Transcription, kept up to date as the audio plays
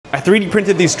I 3D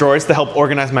printed these drawers to help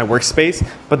organize my workspace,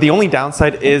 but the only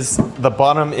downside is the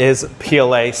bottom is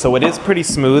PLA, so it is pretty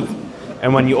smooth,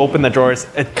 and when you open the drawers,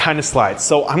 it kind of slides.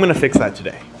 So I'm gonna fix that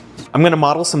today. I'm gonna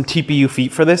model some TPU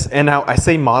feet for this, and now I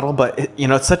say model, but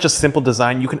it's such a simple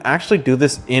design. You can actually do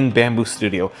this in Bambu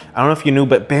Studio. I don't know if you knew,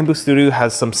 but Bambu Studio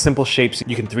has some simple shapes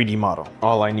you can 3D model.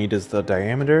 All I need is the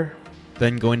diameter.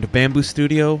 Then go into Bambu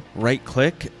Studio, right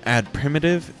click, add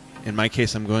primitive. In my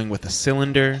case, I'm going with a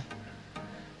cylinder.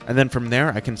 And then from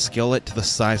there, I can scale it to the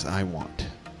size I want.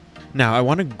 Now, I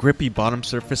want a grippy bottom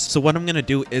surface, so what I'm going to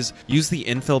do is use the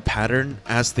infill pattern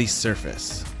as the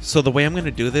surface. So the way I'm going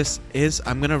to do this is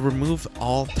I'm going to remove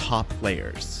all top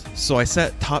layers. So I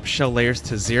set top shell layers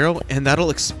to 0, and that'll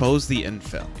expose the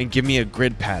infill and give me a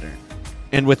grid pattern.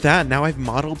 And with that, now I've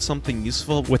modeled something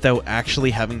useful without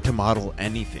actually having to model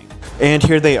anything. And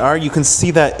here they are. You can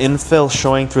see that infill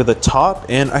showing through the top,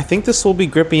 and I think this will be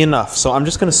grippy enough. So I'm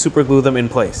just gonna super glue them in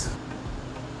place.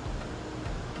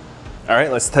 All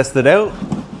right, let's test it out.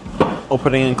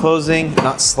 Opening and closing,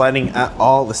 not sliding at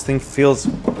all. This thing feels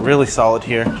really solid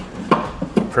here.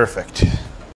 Perfect.